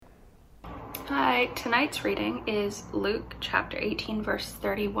Hi, tonight's reading is Luke chapter 18 verse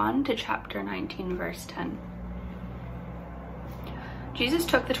 31 to chapter 19 verse 10. Jesus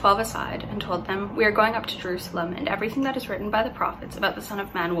took the 12 aside and told them, "We are going up to Jerusalem, and everything that is written by the prophets about the Son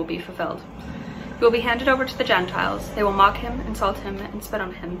of Man will be fulfilled. He will be handed over to the Gentiles. They will mock him, insult him, and spit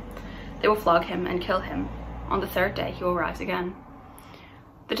on him. They will flog him and kill him. On the third day he will rise again."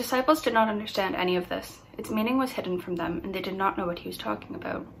 The disciples did not understand any of this. Its meaning was hidden from them, and they did not know what he was talking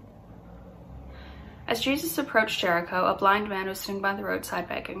about. As Jesus approached Jericho, a blind man was sitting by the roadside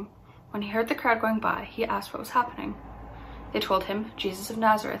begging. When he heard the crowd going by, he asked what was happening. They told him, "Jesus of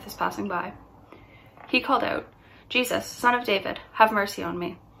Nazareth is passing by." He called out, "Jesus, Son of David, have mercy on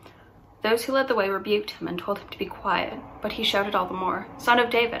me." Those who led the way rebuked him and told him to be quiet, but he shouted all the more, "Son of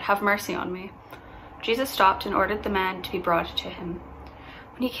David, have mercy on me." Jesus stopped and ordered the man to be brought to him.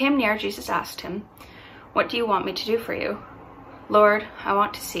 When he came near, Jesus asked him, "What do you want me to do for you?" "Lord, I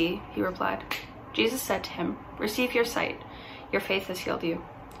want to see," he replied. Jesus said to him, "Receive your sight. Your faith has healed you."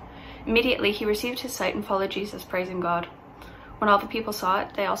 Immediately he received his sight and followed Jesus, praising God. When all the people saw it,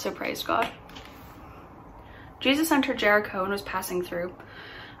 they also praised God. Jesus entered Jericho and was passing through.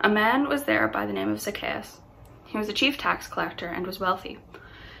 A man was there by the name of Zacchaeus. He was a chief tax collector and was wealthy.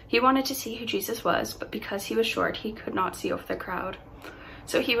 He wanted to see who Jesus was, but because he was short, he could not see over the crowd.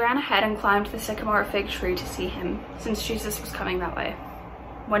 So he ran ahead and climbed the sycamore fig tree to see him, since Jesus was coming that way.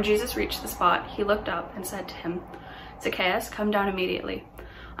 When Jesus reached the spot, he looked up and said to him, "Zacchaeus, come down immediately.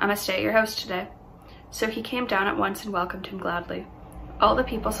 I must stay at your house today." So he came down at once and welcomed him gladly. All the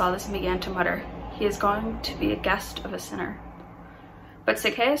people saw this and began to mutter, "He is going to be a guest of a sinner." But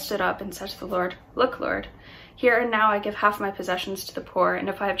Zacchaeus stood up and said to the Lord, "Look, Lord, here and now I give half my possessions to the poor, and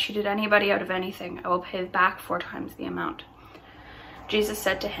if I have cheated anybody out of anything, I will pay back 4 times the amount." Jesus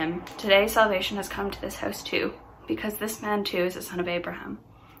said to him, "Today salvation has come to this house too, because this man too is a son of Abraham.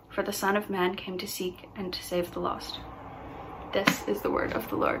 For the Son of Man came to seek and to save the lost." This is the word of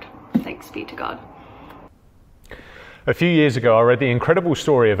the Lord. Thanks be to God. A few years ago, I read the incredible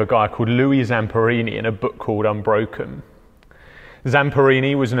story of a guy called Louis Zamperini in a book called Unbroken.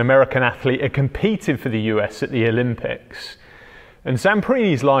 Zamperini was an American athlete who competed for the US at the Olympics. And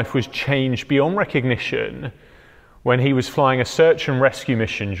Zamperini's life was changed beyond recognition when he was flying a search and rescue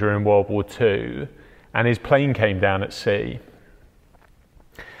mission during World War II, and his plane came down at sea.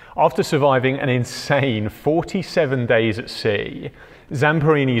 After surviving an insane 47 days at sea,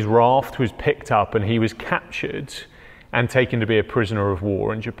 Zamperini's raft was picked up and he was captured and taken to be a prisoner of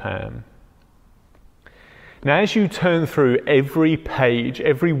war in Japan. Now, as you turn through every page,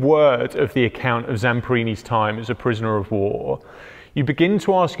 every word of the account of Zamperini's time as a prisoner of war, you begin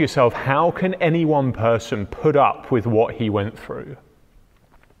to ask yourself, how can any one person put up with what he went through?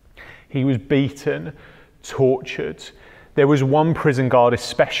 He was beaten, tortured. There was one prison guard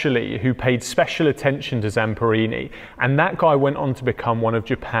especially who paid special attention to Zamperini, and that guy went on to become one of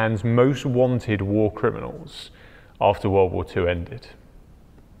Japan's most wanted war criminals after World War II ended.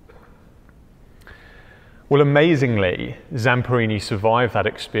 Well, amazingly, Zamperini survived that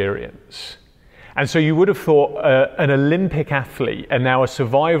experience. And so you would have thought an Olympic athlete and now a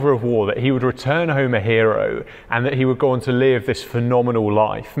survivor of war, that he would return home a hero and that he would go on to live this phenomenal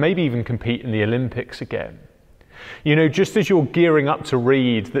life, maybe even compete in the Olympics again. You know, just as you're gearing up to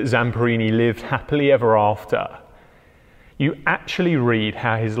read that Zamperini lived happily ever after, you actually read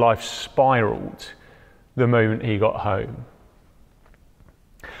how his life spiraled the moment he got home.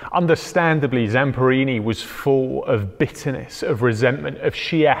 Understandably, Zamperini was full of bitterness, of resentment, of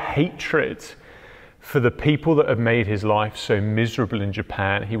sheer hatred for the people that had made his life so miserable in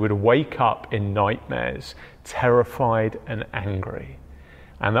Japan. He would wake up in nightmares, terrified and angry.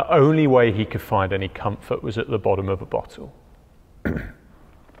 And the only way he could find any comfort was at the bottom of a bottle.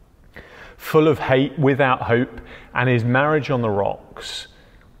 Full of hate, without hope, and his marriage on the rocks,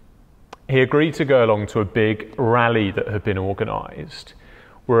 he agreed to go along to a big rally that had been organised,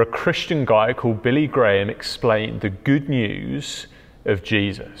 where a Christian guy called Billy Graham explained the good news of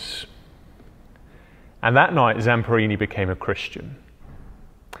Jesus. And that night, Zamperini became a Christian.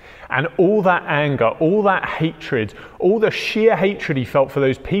 And all that anger, all that hatred, all the sheer hatred he felt for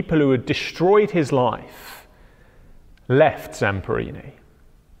those people who had destroyed his life left Zamperini.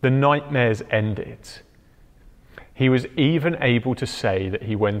 The nightmares ended. He was even able to say that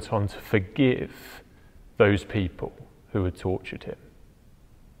he went on to forgive those people who had tortured him.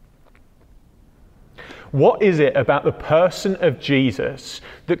 What is it about the person of Jesus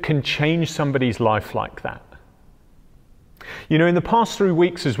that can change somebody's life like that? You know, in the past 3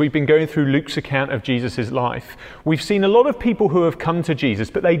 weeks, as we've been going through Luke's account of Jesus' life, we've seen a lot of people who have come to Jesus,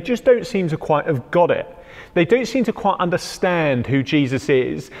 but they just don't seem to quite have got it. They don't seem to quite understand who Jesus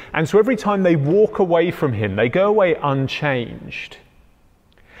is. And so every time they walk away from him, they go away unchanged.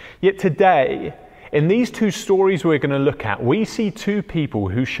 Yet today, in these two stories we're going to look at, we see two people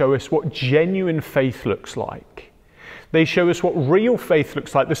who show us what genuine faith looks like. They show us what real faith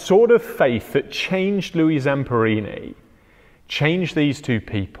looks like, the sort of faith that changed Louis Zamperini, changed these two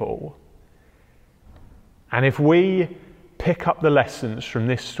people. And if we pick up the lessons from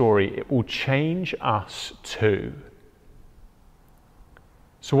this story, it will change us too.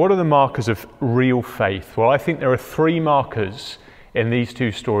 So what are the markers of real faith? Well, I think there are three markers in these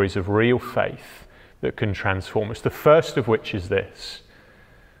two stories of real faith that can transform us. The first of which is this: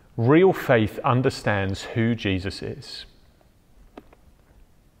 real faith understands who Jesus is.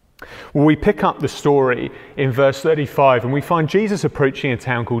 Well, we pick up the story in verse 35 and we find Jesus approaching a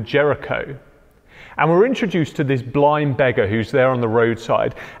town called Jericho. And we're introduced to this blind beggar who's there on the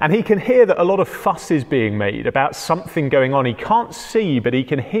roadside, and he can hear that a lot of fuss is being made about something going on. He can't see, but he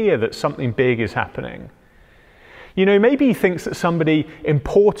can hear that something big is happening. You know, maybe he thinks that somebody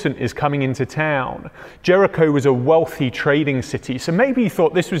important is coming into town. Jericho was a wealthy trading city, so maybe he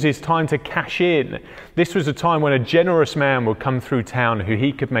thought this was his time to cash in. This was a time when a generous man would come through town who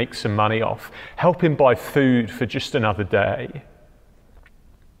he could make some money off, help him buy food for just another day.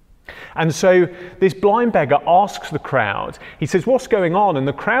 And so this blind beggar asks the crowd, he says, "What's going on?" And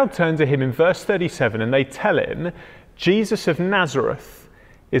the crowd turn to him in verse 37 and they tell him, Jesus of Nazareth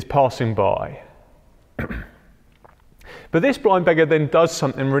is passing by. But this blind beggar then does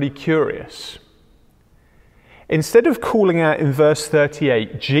something really curious. Instead of calling out in verse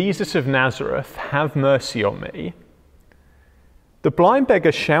 38, Jesus of Nazareth, have mercy on me, the blind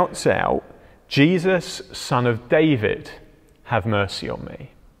beggar shouts out, Jesus, son of David, have mercy on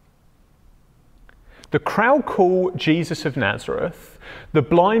me. The crowd call Jesus of Nazareth. The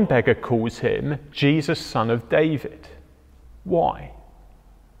blind beggar calls him Jesus, son of David. Why?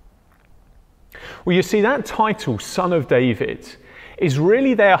 Well, you see, that title, Son of David, is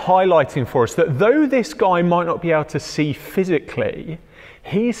really there highlighting for us that though this guy might not be able to see physically,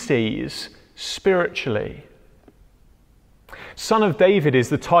 he sees spiritually. Son of David is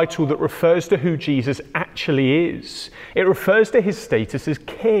the title that refers to who Jesus actually is. It refers to his status as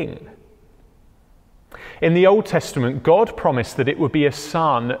king. In the Old Testament, God promised that it would be a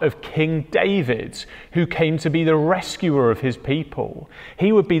son of King David who came to be the rescuer of his people.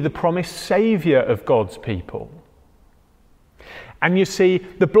 He would be the promised saviour of God's people. And you see,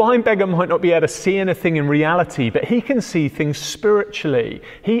 the blind beggar might not be able to see anything in reality, but he can see things spiritually.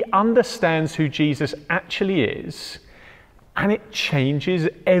 He understands who Jesus actually is, and it changes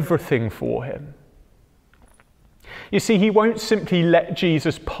everything for him. You see, he won't simply let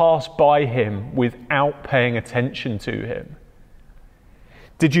Jesus pass by him without paying attention to him.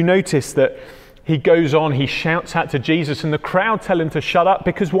 Did you notice that he goes on, he shouts out to Jesus, and the crowd tell him to shut up,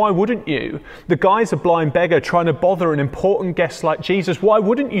 because why wouldn't you? The guy's a blind beggar trying to bother an important guest like Jesus. Why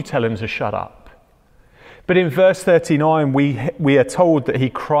wouldn't you tell him to shut up? But in verse 39, we are told that he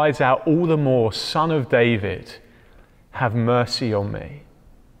cries out all the more, Son of David, have mercy on me.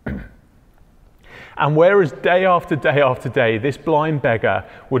 And whereas day after day after day, this blind beggar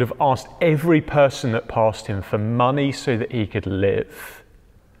would have asked every person that passed him for money so that he could live,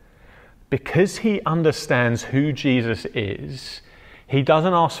 because he understands who Jesus is, he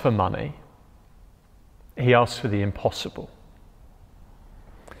doesn't ask for money. He asks for the impossible.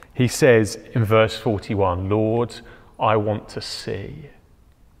 He says in verse 41, Lord, I want to see.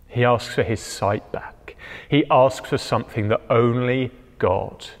 He asks for his sight back. He asks for something that only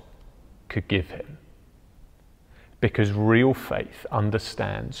God could give him. Because real faith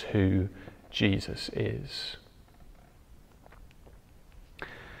understands who Jesus is.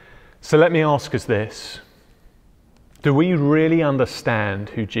 So let me ask us this. Do we really understand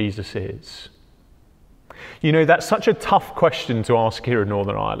who Jesus is? You know, that's such a tough question to ask here in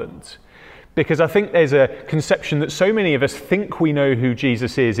Northern Ireland, because I think there's a conception that so many of us think we know who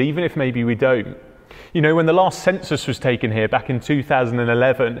Jesus is, even if maybe we don't. You know, when the last census was taken here back in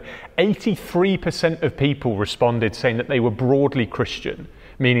 2011, 83% of people responded saying that they were broadly Christian,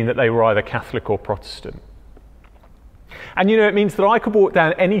 meaning that they were either Catholic or Protestant. And you know, it means that I could walk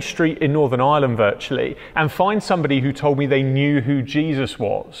down any street in Northern Ireland virtually and find somebody who told me they knew who Jesus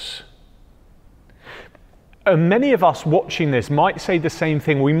was. And many of us watching this might say the same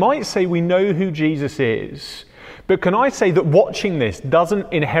thing. We might say we know who Jesus is. But can I say that watching this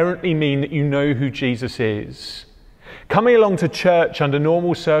doesn't inherently mean that you know who Jesus is? Coming along to church under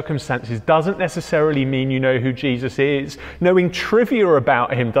normal circumstances doesn't necessarily mean you know who Jesus is. Knowing trivia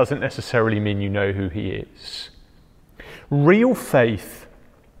about him doesn't necessarily mean you know who he is. Real faith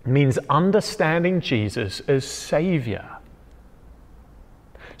means understanding Jesus as Saviour.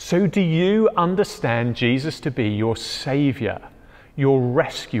 So do you understand Jesus to be your Saviour, your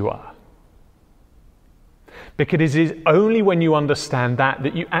rescuer? Because it is only when you understand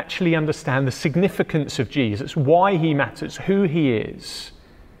that you actually understand the significance of Jesus, why he matters, who he is.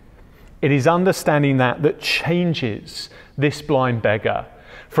 It is understanding that changes this blind beggar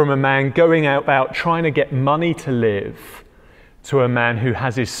from a man going about trying to get money to live to a man who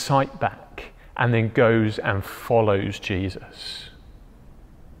has his sight back and then goes and follows Jesus.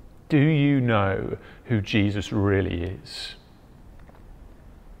 Do you know who Jesus really is?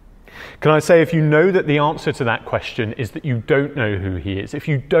 Can I say, if you know that the answer to that question is that you don't know who he is, if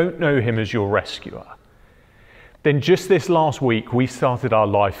you don't know him as your rescuer, then just this last week we started our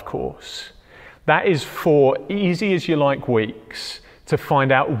life course. That is 4 easy as you like weeks to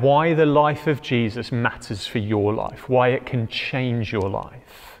find out why the life of Jesus matters for your life, why it can change your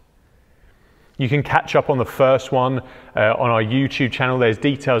life. You can catch up on the first one on our YouTube channel. There's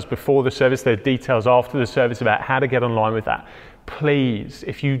details before the service, there's details after the service about how to get online with that. Please,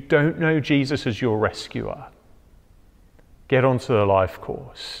 if you don't know Jesus as your rescuer, get onto the life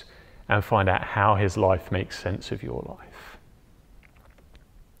course and find out how his life makes sense of your life.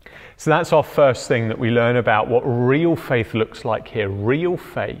 So that's our first thing that we learn about what real faith looks like here. Real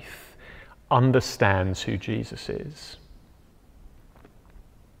faith understands who Jesus is.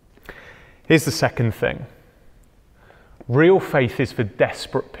 Here's the second thing. Real faith is for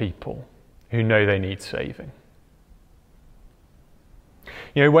desperate people who know they need saving.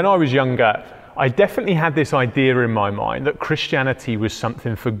 You know, when I was younger, I definitely had this idea in my mind that Christianity was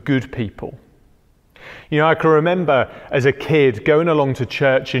something for good people. You know, I can remember as a kid going along to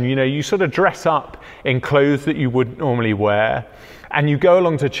church and, you sort of dress up in clothes that you wouldn't normally wear. And you go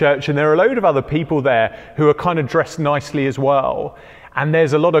along to church and there are a load of other people there who are kind of dressed nicely as well. And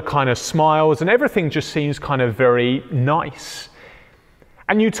there's a lot of kind of smiles and everything just seems kind of very nice.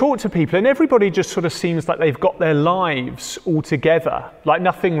 And you talk to people and everybody just sort of seems like they've got their lives all together. Like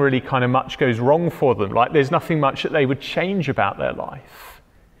nothing really kind of much goes wrong for them. Like there's nothing much that they would change about their life.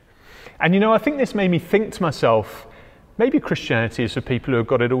 And I think this made me think to myself, maybe Christianity is for people who have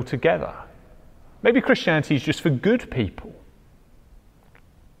got it all together. Maybe Christianity is just for good people.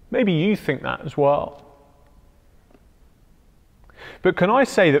 Maybe you think that as well. But can I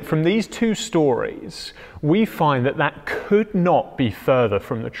say that from these 2 stories, we find that could not be further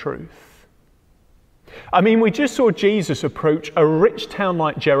from the truth. I mean, we just saw Jesus approach a rich town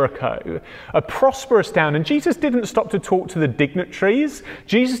like Jericho, a prosperous town, and Jesus didn't stop to talk to the dignitaries.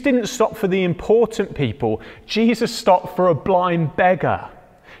 Jesus didn't stop for the important people. Jesus stopped for a blind beggar.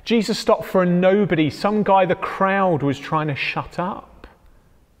 Jesus stopped for a nobody, some guy the crowd was trying to shut up.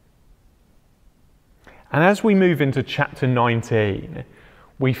 And as we move into chapter 19,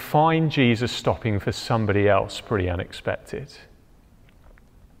 we find Jesus stopping for somebody else pretty unexpected.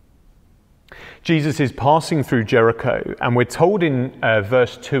 Jesus is passing through Jericho, and we're told in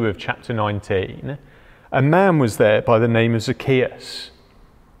verse 2 of chapter 19, a man was there by the name of Zacchaeus.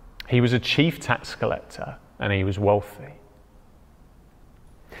 He was a chief tax collector, and he was wealthy.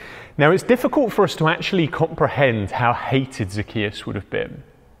 Now, it's difficult for us to actually comprehend how hated Zacchaeus would have been.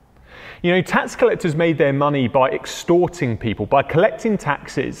 Tax collectors made their money by extorting people, by collecting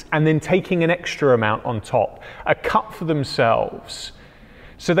taxes and then taking an extra amount on top, a cut for themselves.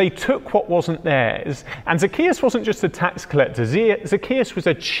 So they took what wasn't theirs. And Zacchaeus wasn't just a tax collector, Zacchaeus was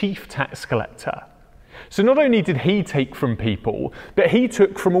a chief tax collector. So not only did he take from people, but he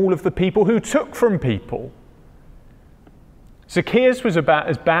took from all of the people who took from people. Zacchaeus was about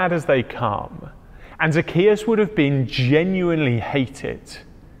as bad as they come, and Zacchaeus would have been genuinely hated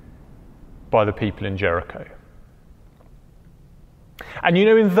by the people in Jericho. And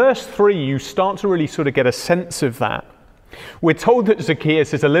in verse 3, you start to really sort of get a sense of that. We're told that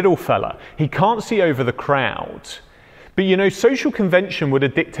Zacchaeus is a little fella. He can't see over the crowd. But social convention would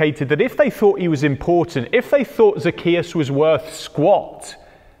have dictated that if they thought he was important, if they thought Zacchaeus was worth squat,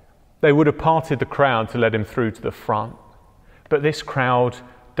 they would have parted the crowd to let him through to the front. But this crowd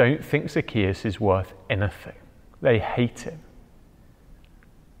don't think Zacchaeus is worth anything. They hate him.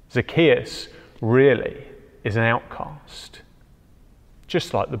 Zacchaeus really is an outcast,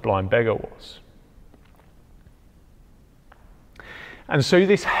 just like the blind beggar was. And so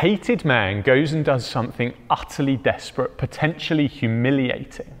this hated man goes and does something utterly desperate, potentially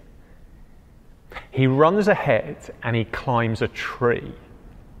humiliating. He runs ahead and he climbs a tree.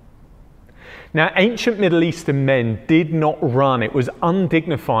 Now, ancient Middle Eastern men did not run. It was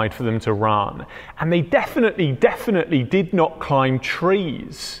undignified for them to run. And they definitely did not climb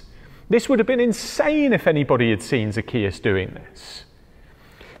trees. This would have been insane if anybody had seen Zacchaeus doing this.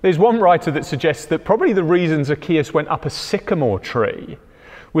 There's one writer that suggests that probably the reason Zacchaeus went up a sycamore tree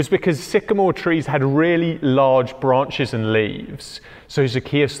was because sycamore trees had really large branches and leaves. So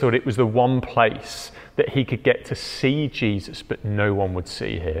Zacchaeus thought it was the one place that he could get to see Jesus, but no one would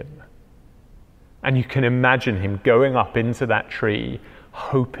see him. And you can imagine him going up into that tree,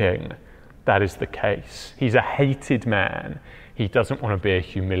 hoping that is the case. He's a hated man. He doesn't want to be a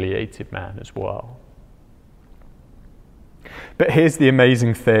humiliated man as well. But here's the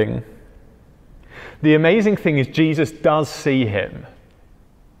amazing thing. The amazing thing is Jesus does see him.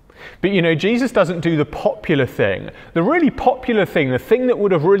 But Jesus doesn't do the popular thing. The really popular thing, the thing that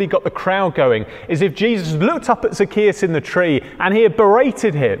would have really got the crowd going, is if Jesus looked up at Zacchaeus in the tree and he had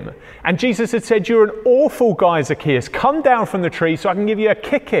berated him. And Jesus had said, "You're an awful guy, Zacchaeus. Come down from the tree so I can give you a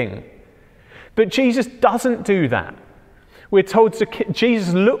kicking." But Jesus doesn't do that. We're told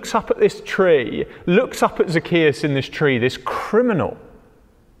Jesus looks up at this tree, looks up at Zacchaeus in this tree, this criminal.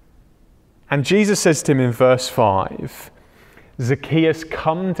 And Jesus says to him in verse 5, "Zacchaeus,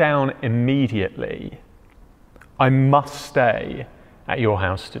 come down immediately. I must stay at your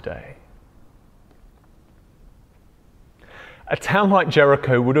house today." A town like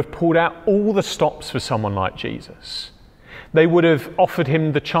Jericho would have pulled out all the stops for someone like Jesus. They would have offered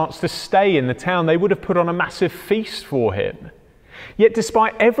him the chance to stay in the town. They would have put on a massive feast for him. Yet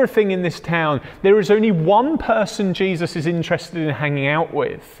despite everything in this town, there is only one person Jesus is interested in hanging out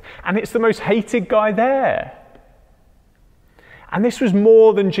with, and it's the most hated guy there. And this was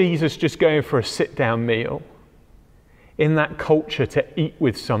more than Jesus just going for a sit-down meal. In that culture, to eat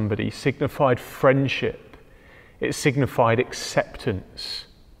with somebody signified friendship. It signified acceptance.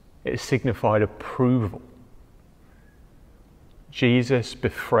 It signified approval. Jesus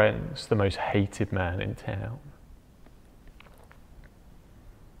befriends the most hated man in town.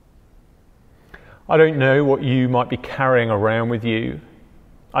 I don't know what you might be carrying around with you.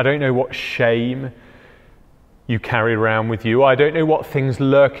 I don't know what shame you carry around with you. I don't know what things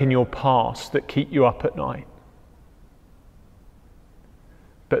lurk in your past that keep you up at night.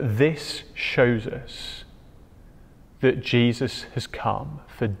 But this shows us that Jesus has come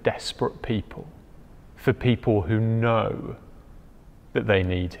for desperate people, for people who know that they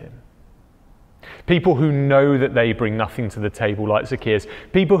need him. People who know that they bring nothing to the table like Zacchaeus.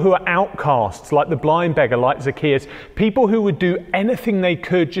 People who are outcasts like the blind beggar like Zacchaeus. People who would do anything they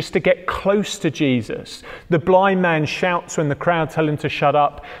could just to get close to Jesus. The blind man shouts when the crowd tell him to shut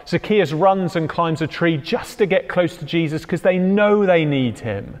up. Zacchaeus runs and climbs a tree just to get close to Jesus because they know they need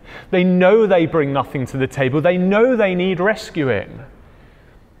him. They know they bring nothing to the table. They know they need rescuing.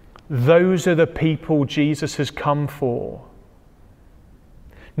 Those are the people Jesus has come for.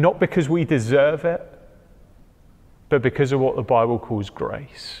 Not because we deserve it, but because of what the Bible calls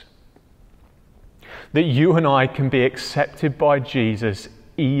grace. That you and I can be accepted by Jesus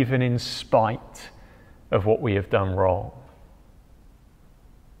even in spite of what we have done wrong.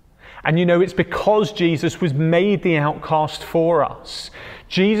 And it's because Jesus was made the outcast for us.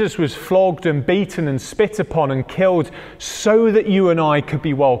 Jesus was flogged and beaten and spit upon and killed so that you and I could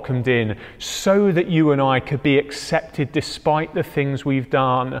be welcomed in, so that you and I could be accepted despite the things we've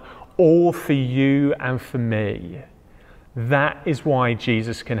done, all for you and for me. That is why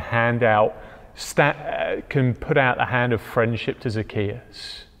Jesus can can put out the hand of friendship to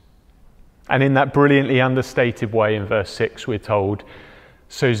Zacchaeus. And in that brilliantly understated way in verse 6, we're told,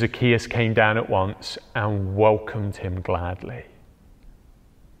 "So Zacchaeus came down at once and welcomed him gladly."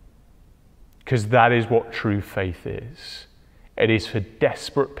 Because that is what true faith is. It is for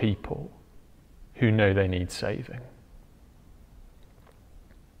desperate people who know they need saving.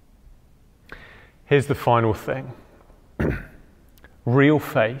 Here's the final thing. Real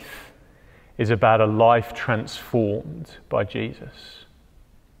faith is about a life transformed by Jesus.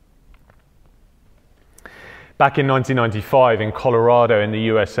 Back in 1995 in Colorado in the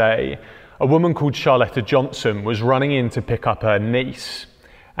USA, a woman called Charlotta Johnson was running in to pick up her niece.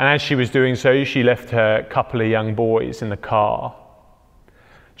 And as she was doing so, she left her couple of young boys in the car.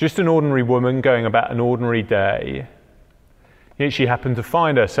 Just an ordinary woman going about an ordinary day. Yet she happened to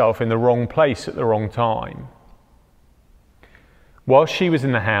find herself in the wrong place at the wrong time. While she was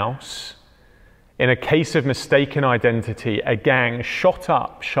in the house, in a case of mistaken identity, a gang shot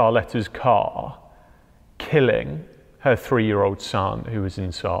up Charlotta's car, killing her 3-year-old son who was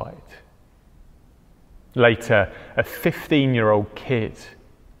inside. Later, a 15-year-old kid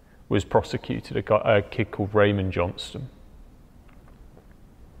was prosecuted, a kid called Raymond Johnston.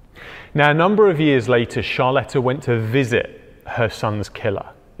 Now, a number of years later, Charlotta went to visit her son's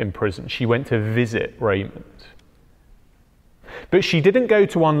killer in prison. She went to visit Raymond. But she didn't go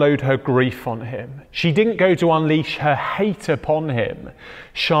to unload her grief on him. She didn't go to unleash her hate upon him.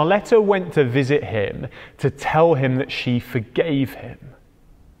 Charletta went to visit him to tell him that she forgave him.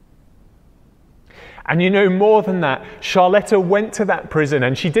 And you know, more than that, Charletta went to that prison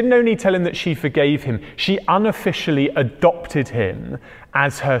and she didn't only tell him that she forgave him, she unofficially adopted him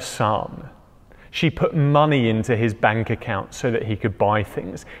as her son. She put money into his bank account so that he could buy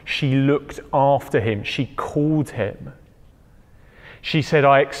things. She looked after him. She called him. She said,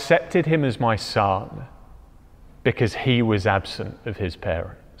 I accepted him as my son because he was absent of his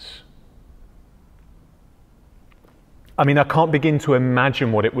parents. I mean, I can't begin to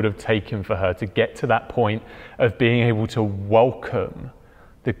imagine what it would have taken for her to get to that point of being able to welcome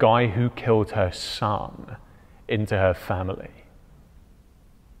the guy who killed her son into her family.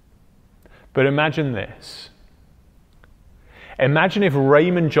 But imagine this. Imagine if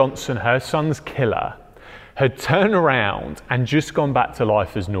Raymond Johnson, her son's killer, had turned around and just gone back to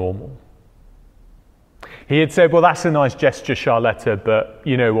life as normal. He had said, well, that's a nice gesture, Charletta, but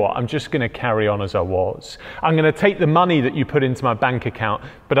you know what? I'm just going to carry on as I was. I'm going to take the money that you put into my bank account,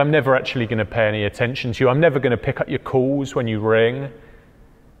 but I'm never actually going to pay any attention to you. I'm never going to pick up your calls when you ring.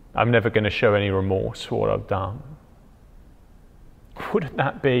 I'm never going to show any remorse for what I've done. Wouldn't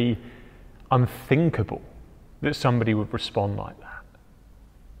that be unthinkable that somebody would respond like that?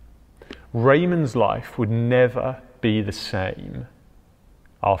 Raymond's life would never be the same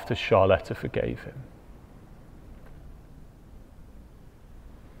after Charletta forgave him.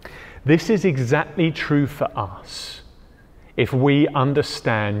 This is exactly true for us if we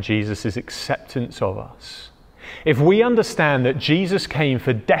understand Jesus' acceptance of us. If we understand that Jesus came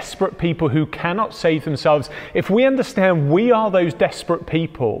for desperate people who cannot save themselves, if we understand we are those desperate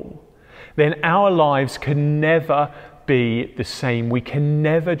people, then our lives can never be the same. We can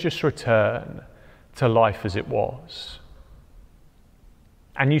never just return to life as it was.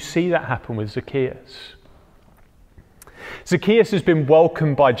 And you see that happen with Zacchaeus. Zacchaeus has been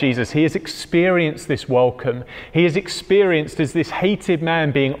welcomed by Jesus. He has experienced this welcome. He has experienced as this hated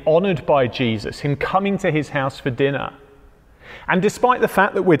man being honoured by Jesus, him coming to his house for dinner. And despite the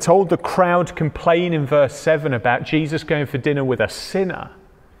fact that we're told the crowd complain in verse 7 about Jesus going for dinner with a sinner,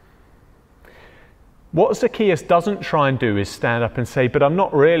 what Zacchaeus doesn't try and do is stand up and say, but I'm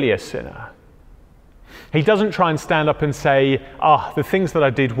not really a sinner. He doesn't try and stand up and say, the things that I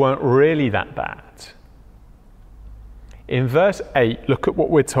did weren't really that bad. In verse 8, look at what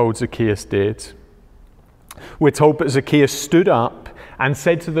we're told Zacchaeus did. We're told that Zacchaeus stood up and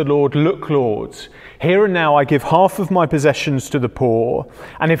said to the Lord, look, Lord, here and now I give half of my possessions to the poor,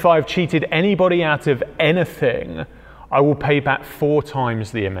 and if I have cheated anybody out of anything, I will pay back 4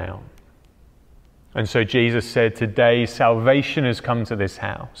 times the amount. And so Jesus said, today salvation has come to this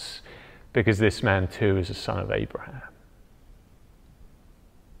house, because this man too is a son of Abraham.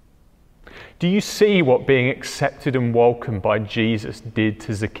 Do you see what being accepted and welcomed by Jesus did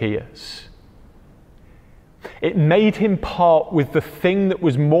to Zacchaeus? It made him part with the thing that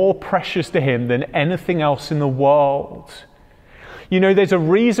was more precious to him than anything else in the world. You know, there's a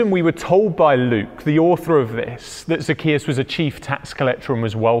reason we were told by Luke, the author of this, that Zacchaeus was a chief tax collector and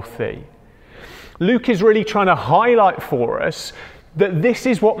was wealthy. Luke is really trying to highlight for us that this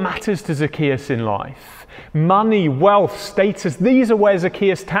is what matters to Zacchaeus in life. Money, wealth, status, these are where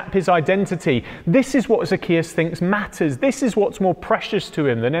Zacchaeus tapped his identity. This is what Zacchaeus thinks matters. This is what's more precious to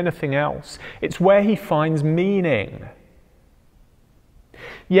him than anything else. It's where he finds meaning.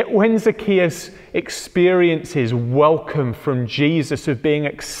 Yet when Zacchaeus experiences welcome from Jesus, of being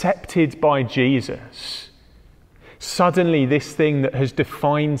accepted by Jesus, suddenly this thing that has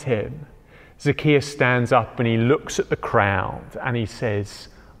defined him, Zacchaeus stands up and he looks at the crowd and he says,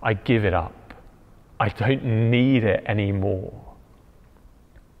 I give it up. I don't need it anymore.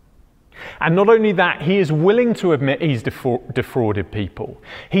 And not only that, he is willing to admit he's defrauded people.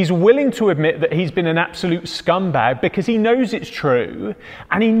 He's willing to admit that he's been an absolute scumbag because he knows it's true,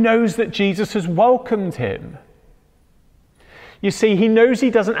 and he knows that Jesus has welcomed him. You see, he knows he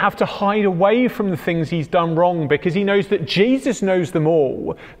doesn't have to hide away from the things he's done wrong because he knows that Jesus knows them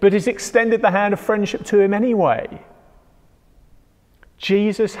all, but has extended the hand of friendship to him anyway.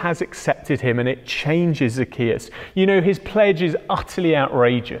 Jesus has accepted him, and it changes Zacchaeus. You know, his pledge is utterly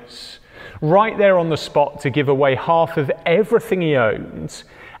outrageous. Right there on the spot to give away half of everything he owns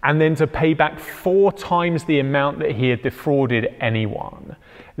and then to pay back 4 times the amount that he had defrauded anyone.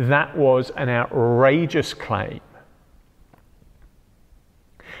 That was an outrageous claim.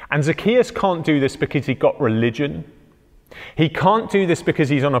 And Zacchaeus can't do this because he got religion. He can't do this because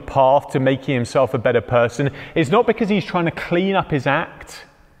he's on a path to making himself a better person. It's not because he's trying to clean up his act.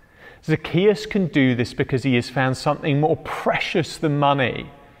 Zacchaeus can do this because he has found something more precious than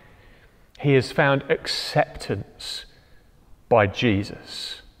money. He has found acceptance by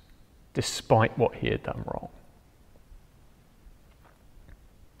Jesus, despite what he had done wrong.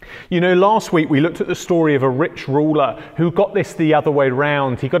 You know, last week we looked at the story of a rich ruler who got this the other way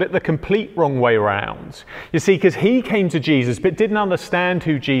round. He got it the complete wrong way round. You see, because he came to Jesus but didn't understand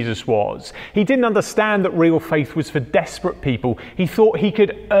who Jesus was. He didn't understand that real faith was for desperate people. He thought he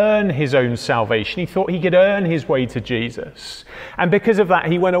could earn his own salvation. He thought he could earn his way to Jesus. And because of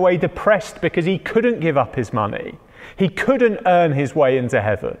that, he went away depressed because he couldn't give up his money. He couldn't earn his way into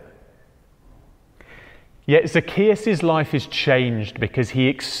heaven. Yet Zacchaeus' life is changed because he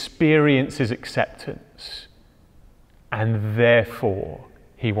experiences acceptance, and therefore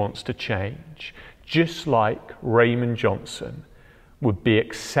he wants to change, just like Raymond Johnson would be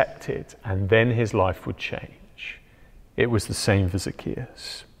accepted and then his life would change. It was the same for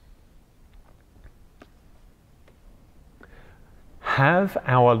Zacchaeus. Have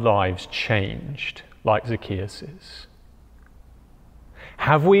our lives changed like Zacchaeus's?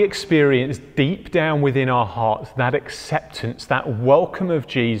 Have we experienced deep down within our hearts that acceptance, that welcome of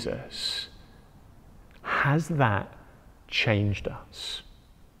Jesus? Has that changed us?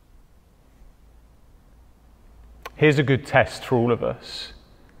 Here's a good test for all of us.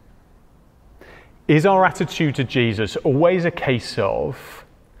 Is our attitude to Jesus always a case of,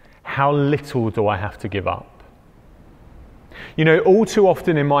 how little do I have to give up? You know, all too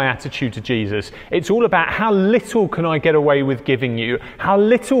often in my attitude to Jesus, it's all about how little can I get away with giving you? How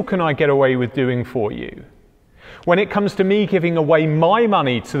little can I get away with doing for you? When it comes to me giving away my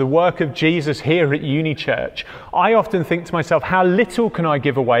money to the work of Jesus here at Uni Church, I often think to myself, how little can I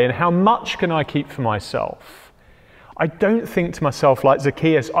give away and how much can I keep for myself? I don't think to myself like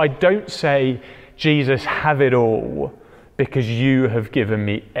Zacchaeus. I don't say, Jesus, have it all because you have given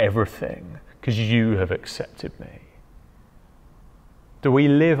me everything, because you have accepted me. Do we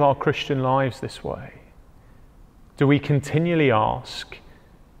live our Christian lives this way? Do we continually ask,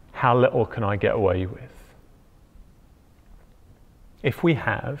 how little can I get away with? If we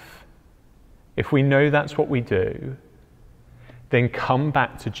have, if we know that's what we do, then come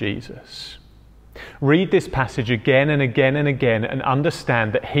back to Jesus. Read this passage again and again and again and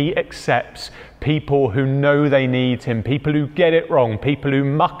understand that he accepts people who know they need him, people who get it wrong, people who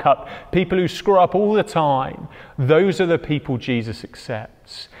muck up, people who screw up all the time. Those are the people Jesus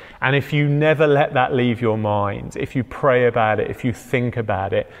accepts. And if you never let that leave your mind, if you pray about it, if you think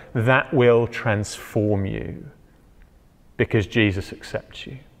about it, that will transform you because Jesus accepts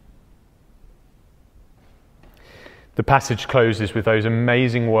you. The passage closes with those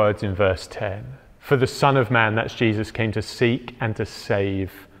amazing words in verse 10. For the Son of Man, that's Jesus, came to seek and to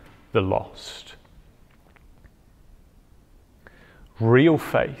save the lost. Real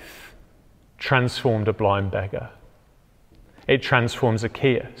faith transformed a blind beggar. It transformed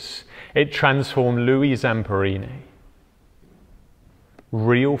Zacchaeus. It transformed Louis Zamperini.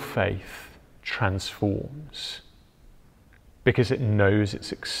 Real faith transforms because it knows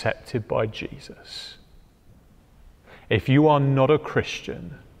it's accepted by Jesus. If you are not a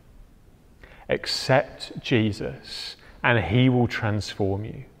Christian, accept Jesus and he will transform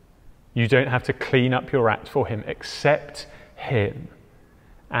you. You don't have to clean up your act for him. Accept him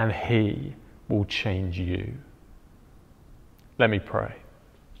and he will change you. Let me pray.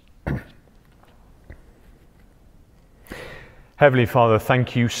 Heavenly Father,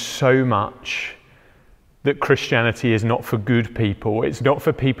 thank you so much that Christianity is not for good people. It's not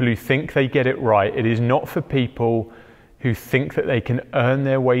for people who think they get it right. It is not for people who think that they can earn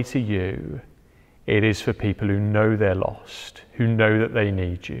their way to you. It is for people who know they're lost, who know that they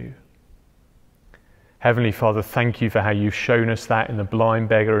need you. Heavenly Father, thank you for how you've shown us that in the blind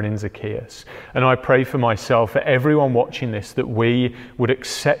beggar and in Zacchaeus. And I pray for myself, for everyone watching this, that we would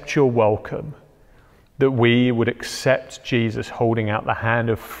accept your welcome, that we would accept Jesus holding out the hand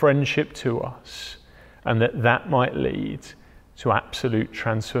of friendship to us, and that might lead to absolute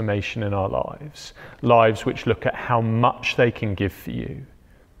transformation in our lives. Lives which look at how much they can give for you,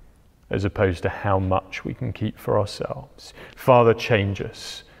 as opposed to how much we can keep for ourselves. Father, change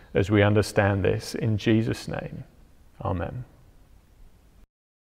us as we understand this. In Jesus' name, amen.